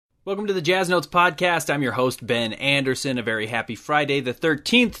Welcome to the Jazz Notes Podcast. I'm your host, Ben Anderson. A very happy Friday the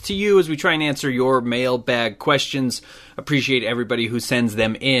 13th to you as we try and answer your mailbag questions. Appreciate everybody who sends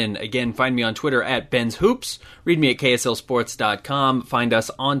them in. Again, find me on Twitter at Ben's Hoops. Read me at KSLSports.com. Find us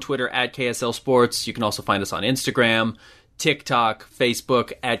on Twitter at KSL Sports. You can also find us on Instagram, TikTok,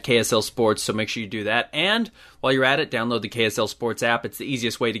 Facebook at KSL Sports, so make sure you do that. And while you're at it, download the KSL Sports app. It's the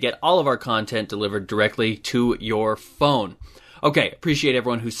easiest way to get all of our content delivered directly to your phone. Okay, appreciate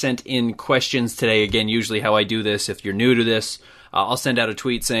everyone who sent in questions today. Again, usually how I do this, if you're new to this, I'll send out a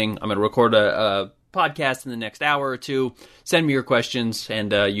tweet saying I'm going to record a podcast in the next hour or two. Send me your questions,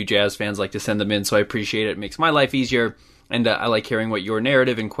 and you Jazz fans like to send them in, so I appreciate it. It makes my life easier, and I like hearing what your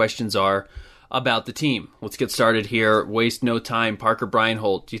narrative and questions are about the team. Let's get started here. Waste no time. Parker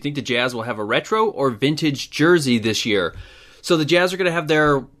Breinholt, do you think the Jazz will have a retro or vintage jersey this year? So the Jazz are going to have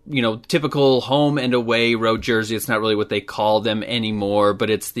their, typical home and away road jersey. It's not really what they call them anymore, but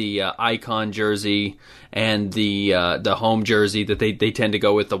it's the icon jersey and the home jersey that they tend to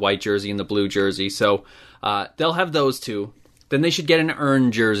go with, the white jersey and the blue jersey. So they'll have those two. Then they should get an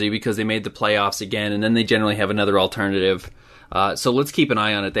earned jersey because they made the playoffs again, and then they generally have another alternative. So let's keep an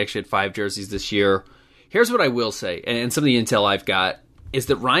eye on it. They actually had 5 jerseys this year. Here's what I will say, and some of the intel I've got, is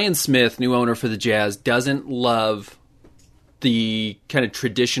that Ryan Smith, new owner for the Jazz, doesn't love the kind of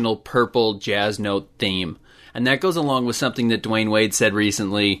traditional purple Jazz note theme. And that goes along with something that Dwayne Wade said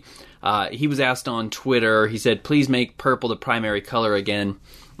recently. He was asked on Twitter, he said, please make purple the primary color again.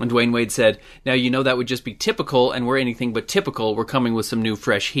 And Dwayne Wade said, now that would just be typical, and we're anything but typical. We're coming with some new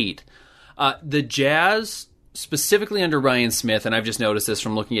fresh heat. The Jazz, specifically under Ryan Smith, and I've just noticed this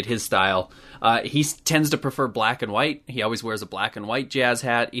from looking at his style, he tends to prefer black and white. He always wears a black and white Jazz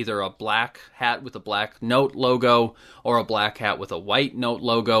hat, either a black hat with a black note logo or a black hat with a white note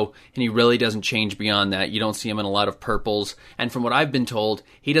logo, and he really doesn't change beyond that. You don't see him in a lot of purples, and from what I've been told,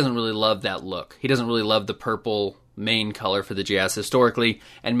 he doesn't really love that look. He doesn't really love the purple main color for the Jazz historically,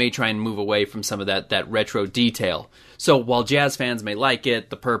 and may try and move away from some of that retro detail. So while Jazz fans may like it,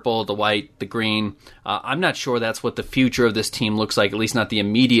 the purple, the white, the green, I'm not sure that's what the future of this team looks like, at least not the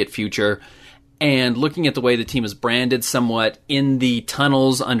immediate future. And looking at the way the team is branded somewhat in the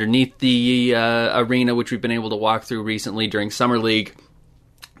tunnels underneath the arena, which we've been able to walk through recently during Summer League,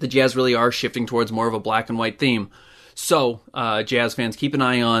 the Jazz really are shifting towards more of a black and white theme. So, Jazz fans, keep an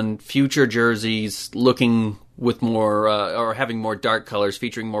eye on future jerseys looking with more, or having more dark colors,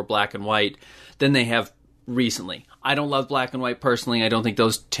 featuring more black and white than they have recently. I don't love black and white personally. I don't think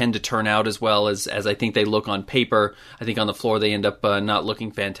those tend to turn out as well as I think they look on paper. I think on the floor they end up not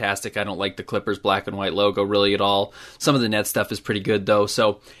looking fantastic. I don't like the Clippers black and white logo really at all. Some of the net stuff is pretty good though,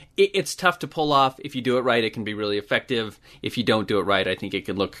 so it's tough to pull off. If you do it right, it can be really effective. If you don't do it right, I think it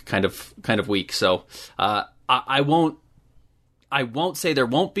can look kind of weak. So I won't say there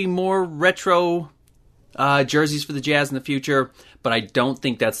won't be more retro jerseys for the Jazz in the future, but I don't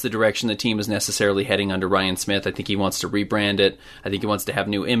think that's the direction the team is necessarily heading under Ryan Smith. I think he wants to rebrand it. I think he wants to have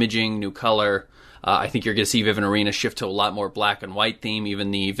new imaging, new color. I think you're going to see Vivint Arena shift to a lot more black and white theme.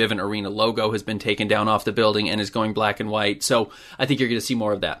 Even the Vivint Arena logo has been taken down off the building and is going black and white. So I think you're going to see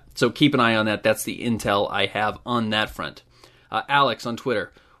more of that. So keep an eye on that. That's the intel I have on that front. Alex on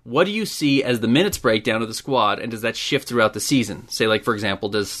Twitter, what do you see as the minutes breakdown of the squad, and does that shift throughout the season? Say, like, for example,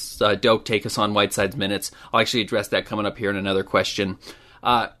 does Doak take us on Whiteside's minutes? I'll actually address that coming up here in another question.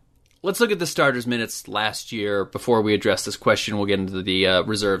 Let's look at the starters' minutes last year. Before we address this question, we'll get into the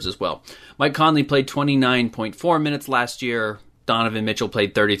reserves as well. Mike Conley played 29.4 minutes last year. Donovan Mitchell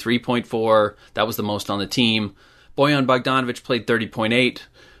played 33.4. That was the most on the team. Bojan Bogdanovic played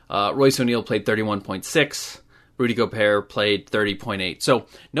 30.8. Royce O'Neal played 31.6. Rudy Gobert played 30.8. So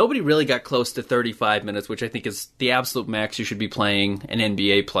nobody really got close to 35 minutes, which I think is the absolute max you should be playing an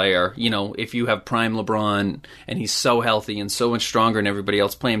NBA player. If you have prime LeBron and he's so healthy and so much stronger than everybody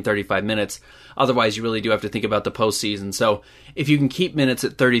else, play him 35 minutes. Otherwise, you really do have to think about the postseason. So if you can keep minutes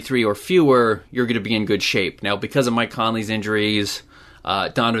at 33 or fewer, you're going to be in good shape. Now, because of Mike Conley's injuries,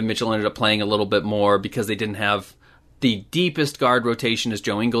 Donovan Mitchell ended up playing a little bit more because they didn't have the deepest guard rotation, as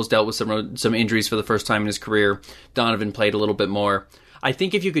Joe Ingles dealt with some injuries for the first time in his career. Donovan played a little bit more. I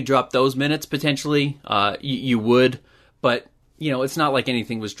think if you could drop those minutes potentially, you would, but it's not like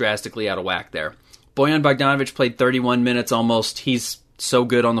anything was drastically out of whack there. Bojan Bogdanovic played 31 minutes almost. He's so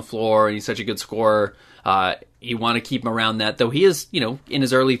good on the floor, and he's such a good scorer. You want to keep him around that, though he is, in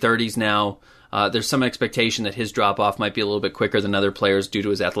his early 30s now. There's some expectation that his drop-off might be a little bit quicker than other players due to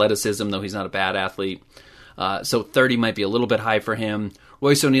his athleticism, though he's not a bad athlete. So 30 might be a little bit high for him.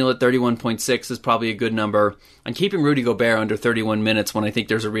 Royce O'Neal at 31.6 is probably a good number. And keeping Rudy Gobert under 31 minutes when I think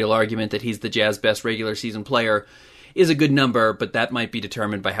there's a real argument that he's the Jazz best regular season player is a good number, but that might be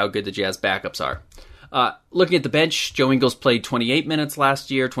determined by how good the Jazz backups are. Looking at the bench, Joe Ingles played 28 minutes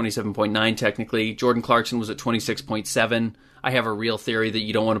last year, 27.9 technically. Jordan Clarkson was at 26.7. I have a real theory that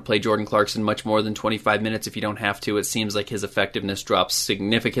you don't want to play Jordan Clarkson much more than 25 minutes if you don't have to. It seems like his effectiveness drops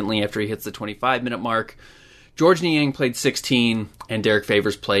significantly after he hits the 25-minute mark. Georges Niang played 16, and Derek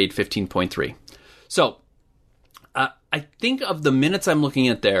Favors played 15.3. So, I think of the minutes I'm looking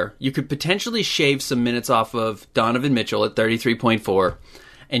at there, you could potentially shave some minutes off of Donovan Mitchell at 33.4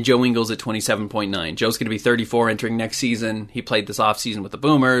 and Joe Ingles at 27.9. Joe's going to be 34 entering next season. He played this offseason with the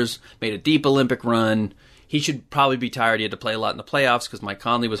Boomers, made a deep Olympic run. He should probably be tired. He had to play a lot in the playoffs because Mike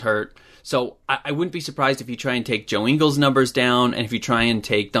Conley was hurt. So I wouldn't be surprised if you try and take Joe Ingles' numbers down and if you try and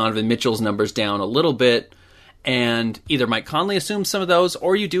take Donovan Mitchell's numbers down a little bit. And either Mike Conley assumes some of those,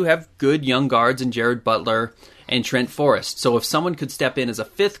 or you do have good young guards in Jared Butler and Trent Forrest. So if someone could step in as a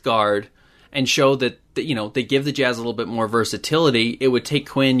fifth guard and show that they give the Jazz a little bit more versatility, it would take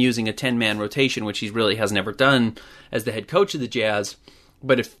Quinn using a 10-man rotation, which he really has never done as the head coach of the Jazz.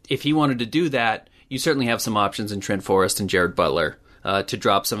 But if he wanted to do that, you certainly have some options in Trent Forrest and Jared Butler to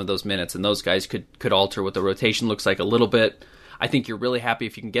drop some of those minutes, and those guys could alter what the rotation looks like a little bit. I think you're really happy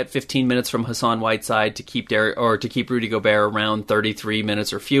if you can get 15 minutes from Hassan Whiteside to keep Rudy Gobert around 33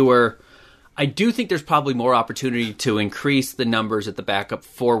 minutes or fewer. I do think there's probably more opportunity to increase the numbers at the backup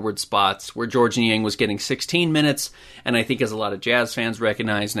forward spots where Georges Niang was getting 16 minutes, and I think as a lot of Jazz fans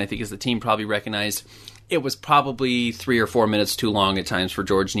recognize, and I think as the team probably recognized, it was probably 3 or 4 minutes too long at times for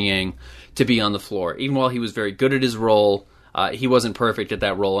Georges Niang to be on the floor. Even while he was very good at his role, he wasn't perfect at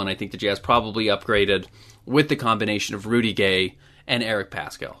that role, and I think the Jazz probably upgraded with the combination of Rudy Gay and Eric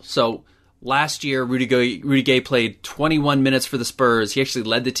Pascal. So last year, Rudy Gay played 21 minutes for the Spurs. He actually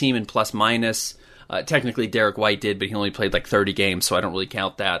led the team in plus-minus. Technically, Derek White did, but he only played like 30 games, so I don't really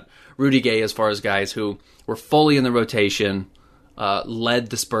count that. Rudy Gay, as far as guys who were fully in the rotation, led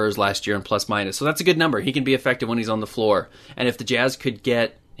the Spurs last year in plus-minus. So that's a good number. He can be effective when he's on the floor. And if the Jazz could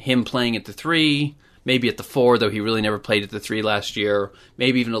get him playing at the 3, maybe at the 4, though he really never played at the 3 last year,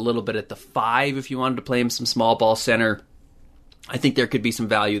 maybe even a little bit at the 5 if you wanted to play him some small ball center, I think there could be some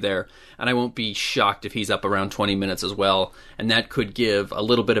value there, and I won't be shocked if he's up around 20 minutes as well, and that could give a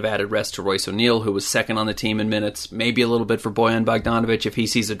little bit of added rest to Royce O'Neal, who was second on the team in minutes, maybe a little bit for Bojan Bogdanovic if he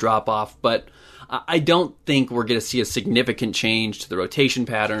sees a drop-off, but I don't think we're going to see a significant change to the rotation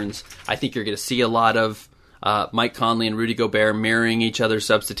patterns. I think you're going to see a lot of Mike Conley and Rudy Gobert mirroring each other's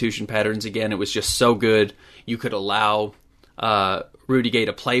substitution patterns again. It was just so good. You could allow Rudy Gay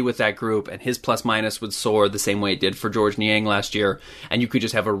to play with that group, and his plus-minus would soar the same way it did for Georges Niang last year, and you could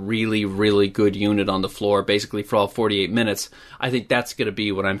just have a really, really good unit on the floor, basically for all 48 minutes. I think that's going to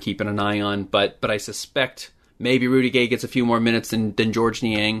be what I'm keeping an eye on, but I suspect maybe Rudy Gay gets a few more minutes than Georges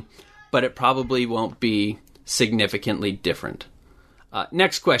Niang, but it probably won't be significantly different.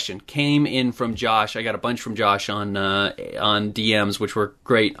 Next question came in from Josh. I got a bunch from Josh on DMs, which were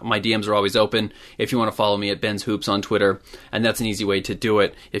great. My DMs are always open if you want to follow me at Ben's Hoops on Twitter, and that's an easy way to do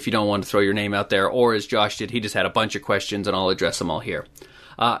it if you don't want to throw your name out there. Or as Josh did, he just had a bunch of questions, and I'll address them all here.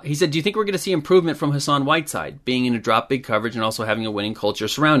 He said, do you think we're going to see improvement from Hassan Whiteside, being in a drop big coverage and also having a winning culture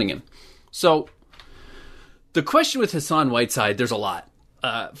surrounding him? So the question with Hassan Whiteside, there's a lot.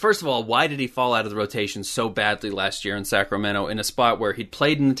 First of all, why did he fall out of the rotation so badly last year in Sacramento in a spot where he'd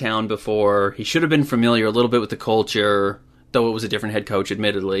played in the town before? He should have been familiar a little bit with the culture, though it was a different head coach,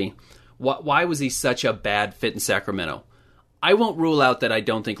 admittedly. Why was he such a bad fit in Sacramento? I won't rule out that I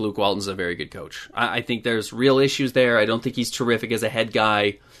don't think Luke Walton's a very good coach. I think there's real issues there. I don't think he's terrific as a head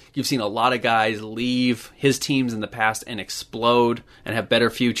guy. You've seen a lot of guys leave his teams in the past and explode and have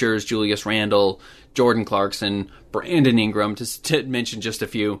better futures. Julius Randle, Jordan Clarkson, Brandon Ingram, to mention just a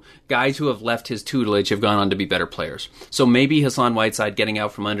few. Guys who have left his tutelage have gone on to be better players. So maybe Hassan Whiteside getting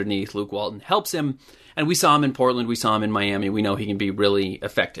out from underneath Luke Walton helps him. And we saw him in Portland. We saw him in Miami. We know he can be really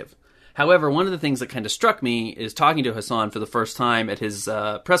effective. However, one of the things that kind of struck me is talking to Hassan for the first time at his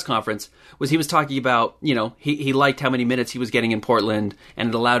press conference was he was talking about, he liked how many minutes he was getting in Portland, and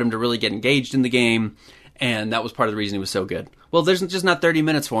it allowed him to really get engaged in the game, and that was part of the reason he was so good. Well, there's just not 30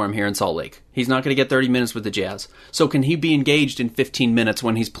 minutes for him here in Salt Lake. He's not going to get 30 minutes with the Jazz. So can he be engaged in 15 minutes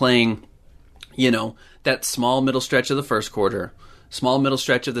when he's playing, that small middle stretch of the first quarter, small middle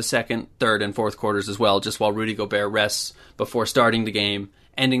stretch of the second, third, and fourth quarters as well, just while Rudy Gobert rests before starting the game,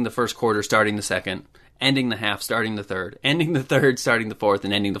 ending the first quarter, starting the second, ending the half, starting the third, ending the third, starting the fourth,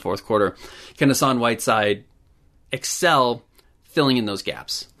 and ending the fourth quarter. Can Hassan Whiteside excel filling in those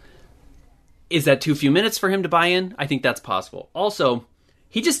gaps? Is that too few minutes for him to buy in? I think that's possible. Also,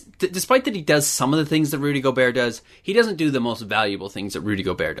 he just, despite that he does some of the things that Rudy Gobert does, he doesn't do the most valuable things that Rudy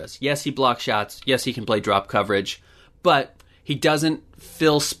Gobert does. Yes, he blocks shots. Yes, he can play drop coverage. but he doesn't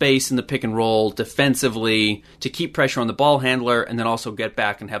fill space in the pick and roll defensively to keep pressure on the ball handler and then also get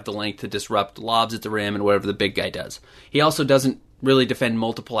back and have the length to disrupt lobs at the rim and whatever the big guy does. He also doesn't really defend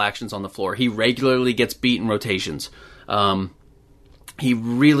multiple actions on the floor. He regularly gets beat in rotations. He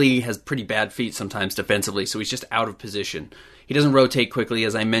really has pretty bad feet sometimes defensively, so he's just out of position. He doesn't rotate quickly,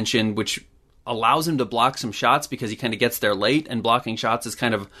 as I mentioned, which allows him to block some shots because he kind of gets there late, and blocking shots is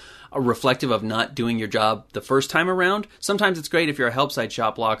kind of a reflective of not doing your job the first time around. Sometimes it's great if you're a help side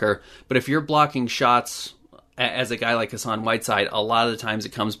shot blocker, but if you're blocking shots as a guy like Hassan Whiteside, a lot of the times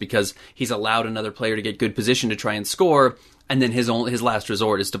it comes because he's allowed another player to get good position to try and score, and then his last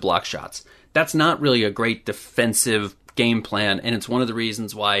resort is to block shots. That's not really a great defensive game plan, and it's one of the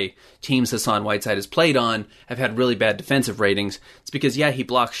reasons why teams Hassan Whiteside has played on have had really bad defensive ratings. It's because, yeah, he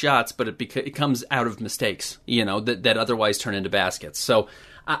blocks shots, but it comes out of mistakes, that otherwise turn into baskets. So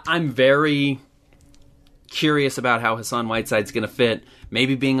I'm very curious about how Hassan Whiteside's going to fit.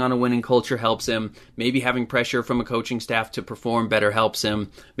 Maybe being on a winning culture helps him. Maybe having pressure from a coaching staff to perform better helps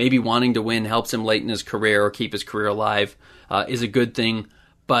him. Maybe wanting to win helps him late in his career or keep his career alive is a good thing,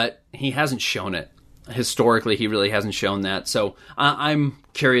 but he hasn't shown it. Historically, he really hasn't shown that. So I'm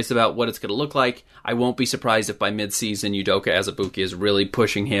curious about what it's going to look like. I won't be surprised if by midseason Udoka Azubuike is really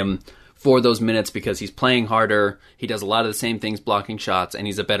pushing him for those minutes because he's playing harder. He does a lot of the same things, blocking shots, and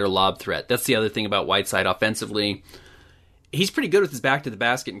he's a better lob threat. That's the other thing about Whiteside offensively. He's pretty good with his back to the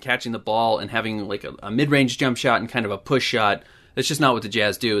basket and catching the ball and having like a mid-range jump shot and kind of a push shot. That's just not what the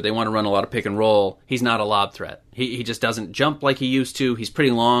Jazz do. They want to run a lot of pick and roll. He's not a lob threat. He just doesn't jump like he used to. He's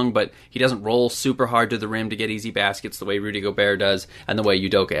pretty long, but he doesn't roll super hard to the rim to get easy baskets the way Rudy Gobert does and the way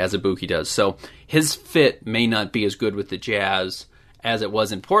Udoka Azubuike does. So his fit may not be as good with the Jazz as it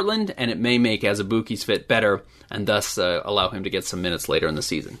was in Portland, and it may make Azubuike's fit better and thus allow him to get some minutes later in the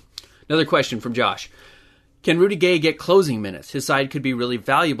season. Another question from Josh. Can Rudy Gay get closing minutes? His side could be really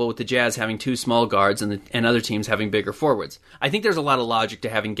valuable with the Jazz having two small guards and other teams having bigger forwards. I think there's a lot of logic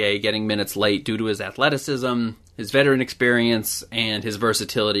to having Gay getting minutes late due to his athleticism, his veteran experience, and his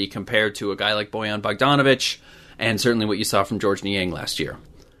versatility compared to a guy like Bojan Bogdanovic, and certainly what you saw from George Niang last year.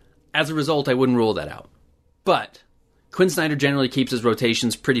 As a result, I wouldn't rule that out. But Quinn Snyder generally keeps his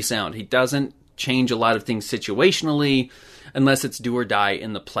rotations pretty sound. He doesn't change a lot of things situationally unless it's do or die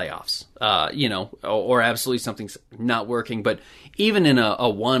in the playoffs, or absolutely something's not working. But even in a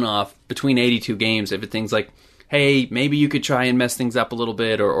one-off between 82 games, if it's things like, hey, maybe you could try and mess things up a little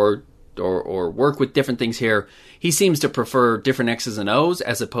bit or work with different things here, he seems to prefer different X's and O's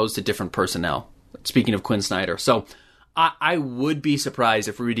as opposed to different personnel, speaking of Quinn Snyder. So I would be surprised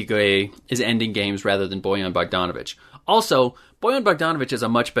if Rudy Gay is ending games rather than Bojan Bogdanovic. Also, Bojan Bogdanovic is a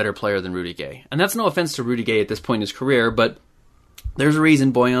much better player than Rudy Gay. And that's no offense to Rudy Gay at this point in his career, but there's a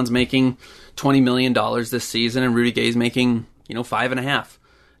reason Bojan's making $20 million this season and Rudy Gay's making, $5.5 million.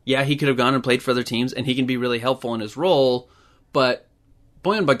 Yeah, he could have gone and played for other teams, and he can be really helpful in his role, but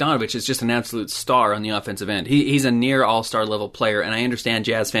Bojan Bogdanovic is just an absolute star on the offensive end. He's a near all-star level player, and I understand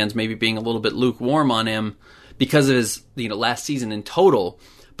Jazz fans maybe being a little bit lukewarm on him because of his last season in total.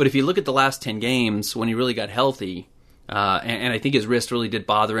 But if you look at the last 10 games when he really got healthy, and I think his wrist really did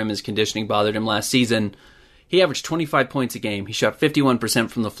bother him, his conditioning bothered him last season, he averaged 25 points a game. He shot 51%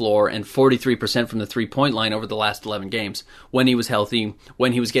 from the floor and 43% from the three-point line over the last 11 games when he was healthy,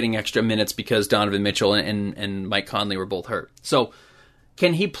 when he was getting extra minutes because Donovan Mitchell and Mike Conley were both hurt. So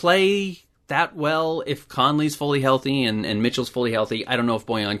can he play that well if Conley's fully healthy and Mitchell's fully healthy? I don't know if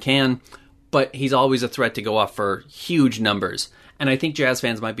Bojan can, but he's always a threat to go off for huge numbers. And I think Jazz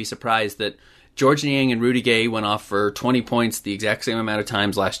fans might be surprised that George Niang and Rudy Gay went off for 20 points the exact same amount of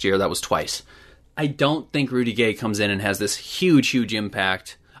times last year. That was twice. I don't think Rudy Gay comes in and has this huge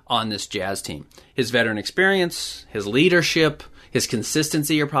impact on this Jazz team. His veteran experience, his leadership, his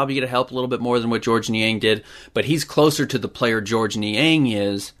consistency are probably going to help a little bit more than what George Niang did, but he's closer to the player George Niang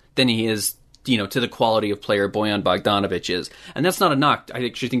is than he is, to the quality of player Bojan Bogdanovic is. And that's not a knock. I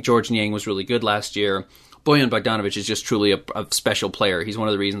actually think George Niang was really good last year. Bojan Bogdanovic is just truly a special player. He's one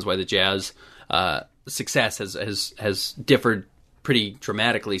of the reasons why the Jazz success has differed pretty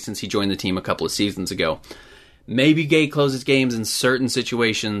dramatically since he joined the team a couple of seasons ago. Maybe Gay closes games in certain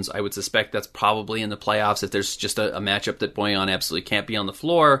situations. I would suspect that's probably in the playoffs if there's just a matchup that Bojan absolutely can't be on the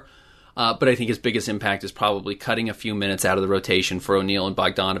floor. But I think his biggest impact is probably cutting a few minutes out of the rotation for O'Neal and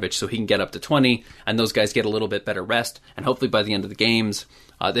Bogdanovic so he can get up to 20, and those guys get a little bit better rest, and hopefully by the end of the games,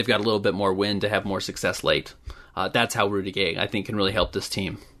 they've got a little bit more wind to have more success late. That's how Rudy Gay, I think, can really help this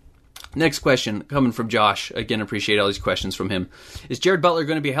team. Next question coming from Josh. Again, appreciate all these questions from him. Is Jared Butler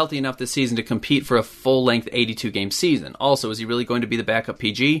going to be healthy enough this season to compete for a full-length 82-game season? Also, is he really going to be the backup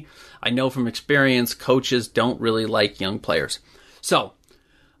PG? I know from experience, coaches don't really like young players. So,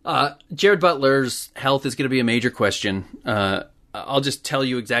 Jared Butler's health is going to be a major question. I'll just tell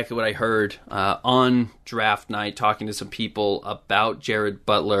you exactly what I heard on draft night, talking to some people about Jared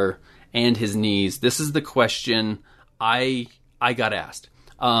Butler and his knees. This is the question I got asked.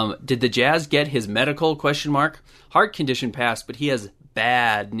 Did the Jazz get his medical ? Heart condition passed, but he has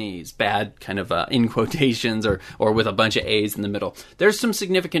bad knees. Bad kind of in quotations or with a bunch of A's in the middle. There's some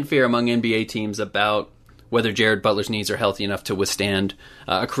significant fear among NBA teams about whether Jared Butler's knees are healthy enough to withstand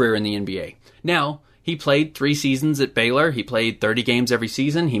a career in the NBA. Now, he played 3 seasons at Baylor. He played 30 games every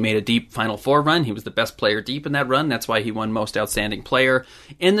season. He made a deep Final Four run. He was the best player deep in that run. That's why he won Most Outstanding Player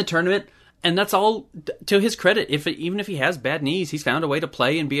in the tournament. And that's all to his credit. Even if he has bad knees, he's found a way to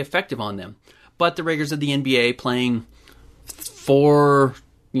play and be effective on them. But the rigors of the NBA playing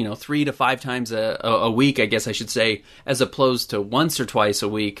 3 to 5 times a week, I guess I should say, as opposed to once or twice a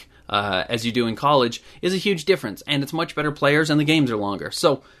week, as you do in college, is a huge difference. And it's much better players and the games are longer.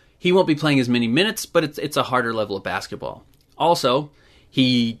 So he won't be playing as many minutes, but it's a harder level of basketball. Also,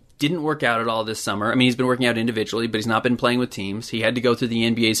 he didn't work out at all this summer. I mean, he's been working out individually, but he's not been playing with teams. He had to go through the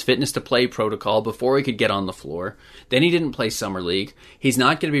NBA's fitness to play protocol before he could get on the floor. Then he didn't play Summer League. He's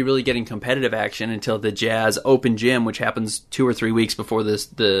not going to be really getting competitive action until the Jazz Open Gym, which happens 2 or 3 weeks before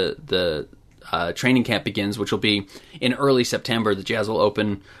the training camp begins, which will be in early September. The Jazz will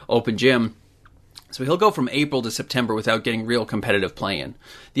open Gym. So he'll go from April to September without getting real competitive play-in.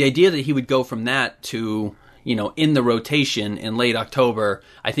 The idea that he would go from that to, in the rotation in late October,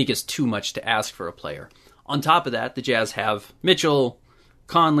 I think is too much to ask for a player. On top of that, the Jazz have Mitchell,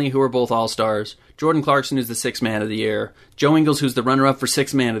 Conley, who are both All-Stars, Jordan Clarkson, who's the 6th man of the year, Joe Ingles, who's the runner-up for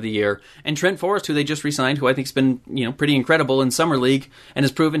 6th man of the year, and Trent Forrest, who they just re-signed, who I think has been, pretty incredible in Summer League and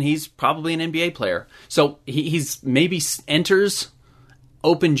has proven he's probably an NBA player. So he's maybe enters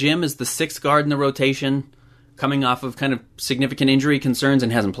Open Gym as the 6th guard in the rotation, coming off of kind of significant injury concerns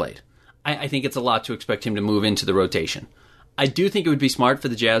and hasn't played. I think it's a lot to expect him to move into the rotation. I do think it would be smart for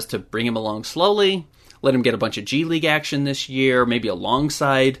the Jazz to bring him along slowly, let him get a bunch of G League action this year, maybe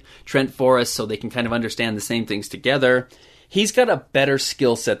alongside Trent Forrest so they can kind of understand the same things together. He's got a better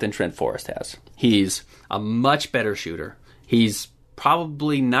skill set than Trent Forrest has. He's a much better shooter. He's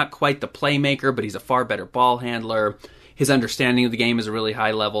probably not quite the playmaker, but he's a far better ball handler. His understanding of the game is a really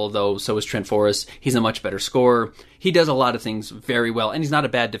high level, though so is Trent Forrest. He's a much better scorer. He does a lot of things very well, and he's not a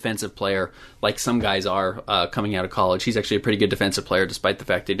bad defensive player like some guys are coming out of college. He's actually a pretty good defensive player, despite the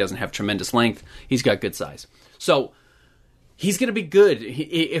fact that he doesn't have tremendous length. He's got good size. So he's going to be good.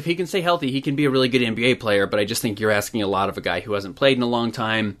 If he can stay healthy, he can be a really good NBA player, but I just think you're asking a lot of a guy who hasn't played in a long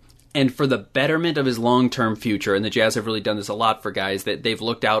time. And for the betterment of his long-term future, and the Jazz have really done this a lot for guys, that they've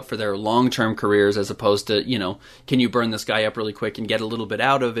looked out for their long-term careers as opposed to, can you burn this guy up really quick and get a little bit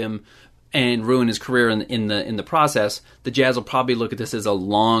out of him and ruin his career in the process. The Jazz will probably look at this as a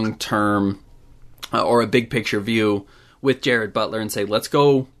long-term or a big-picture view with Jared Butler and say, let's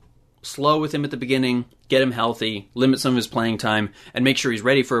go slow with him at the beginning, get him healthy, limit some of his playing time, and make sure he's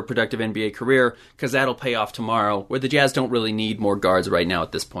ready for a productive NBA career, because that'll pay off tomorrow, where the Jazz don't really need more guards right now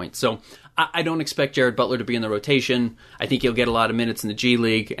at this point. So I don't expect Jared Butler to be in the rotation. I think he'll get a lot of minutes in the G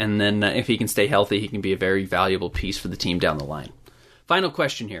League, and then if he can stay healthy, he can be a very valuable piece for the team down the line. Final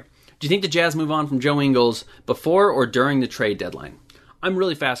question here. Do you think the Jazz move on from Joe Ingles before or during the trade deadline? I'm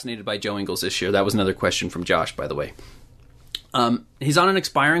really fascinated by Joe Ingles this year. That was another question from Josh, by the way. He's on an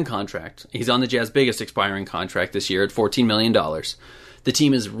expiring contract. He's on the Jazz biggest expiring contract this year at $14 million. The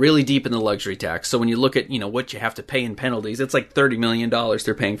team is really deep in the luxury tax. So when you look at, what you have to pay in penalties, it's like $30 million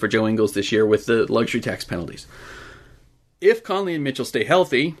they're paying for Joe Ingles this year with the luxury tax penalties. If Conley and Mitchell stay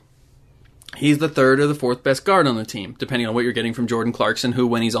healthy, he's the 3rd or the 4th best guard on the team, depending on what you're getting from Jordan Clarkson, who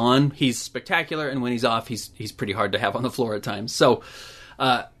when he's on, he's spectacular, and when he's off, he's pretty hard to have on the floor at times. So,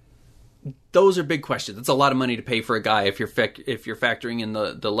 those are big questions. It's a lot of money to pay for a guy if you're factoring in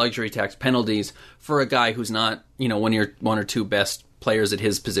the luxury tax penalties for a guy who's not, one of your 1 or 2 best players at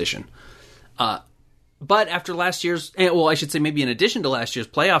his position. But after last year's, I should say maybe in addition to last year's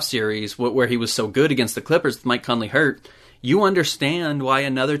playoff series where he was so good against the Clippers with Mike Conley hurt, you understand why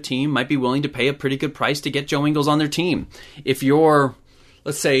another team might be willing to pay a pretty good price to get Joe Ingles on their team. If you're,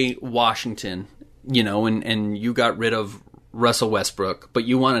 let's say, Washington, and you got rid of Russell Westbrook, but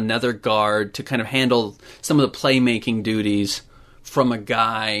you want another guard to kind of handle some of the playmaking duties from a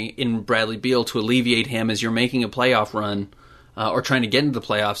guy in Bradley Beal to alleviate him as you're making a playoff run or trying to get into the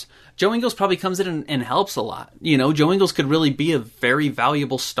playoffs, Joe Ingles probably comes in and helps a lot. Joe Ingles could really be a very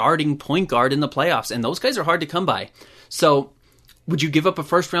valuable starting point guard in the playoffs, and those guys are hard to come by. So would you give up a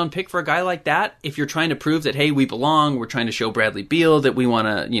first-round pick for a guy like that if you're trying to prove that, hey, we belong, we're trying to show Bradley Beal that we want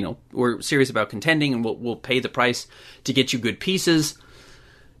to, we're serious about contending and we'll pay the price to get you good pieces?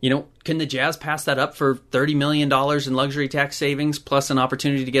 Can the Jazz pass that up for $30 million in luxury tax savings plus an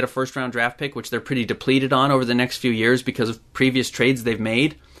opportunity to get a first-round draft pick, which they're pretty depleted on over the next few years because of previous trades they've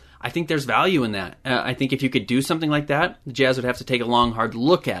made? I think there's value in that. I think if you could do something like that, the Jazz would have to take a long, hard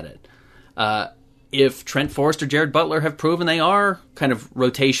look at it. If Trent Forrest or Jared Butler have proven they are kind of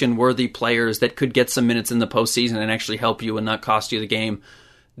rotation-worthy players that could get some minutes in the postseason and actually help you and not cost you the game,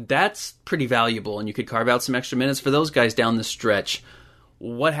 that's pretty valuable, and you could carve out some extra minutes for those guys down the stretch.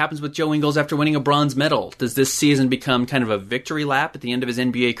 What happens with Joe Ingles after winning a bronze medal? Does this season become kind of a victory lap at the end of his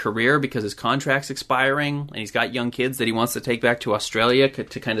NBA career because his contract's expiring and he's got young kids that he wants to take back to Australia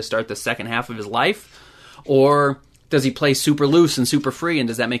to kind of start the second half of his life? Or does he play super loose and super free, and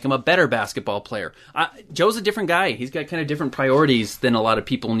does that make him a better basketball player? Joe's a different guy. He's got kind of different priorities than a lot of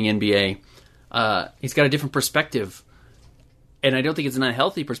people in the NBA. He's got a different perspective, and I don't think it's an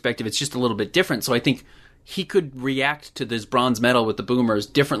unhealthy perspective. It's just a little bit different. So I think he could react to this bronze medal with the Boomers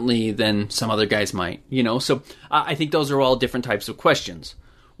differently than some other guys might, So I think those are all different types of questions.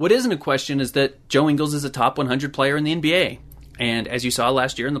 What isn't a question is that Joe Ingles is a top 100 player in the NBA. And as you saw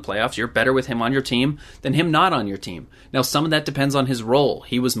last year in the playoffs, you're better with him on your team than him not on your team. Now, some of that depends on his role.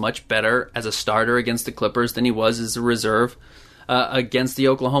 He was much better as a starter against the Clippers than he was as a reserve against the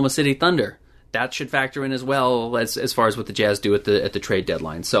Oklahoma City Thunder. That should factor in as well as far as what the Jazz do at the trade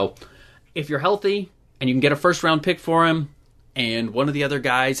deadline. So if you're healthy and you can get a first-round pick for him, and one of the other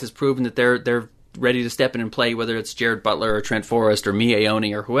guys has proven that they're ready to step in and play, whether it's Jared Butler or Trent Forrest or Mie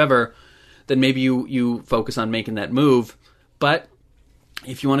Ione or whoever, then maybe you focus on making that move. But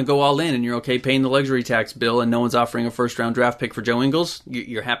if you want to go all in and you're okay paying the luxury tax bill and no one's offering a first-round draft pick for Joe Ingles,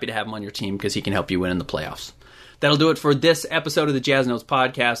 you're happy to have him on your team because he can help you win in the playoffs. That'll do it for this episode of the Jazz Notes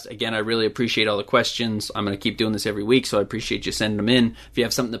podcast. Again, I really appreciate all the questions. I'm going to keep doing this every week, so I appreciate you sending them in. If you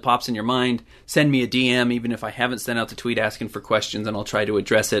have something that pops in your mind, send me a DM, even if I haven't sent out the tweet asking for questions, and I'll try to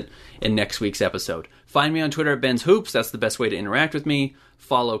address it in next week's episode. Find me on Twitter at Ben's Hoops. That's the best way to interact with me.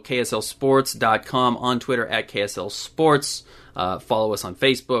 Follow KSLSports.com on Twitter at KSLSports. Follow us on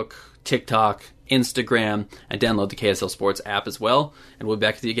Facebook, TikTok, Instagram, and download the KSL Sports app as well. And we'll be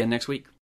back with you again next week.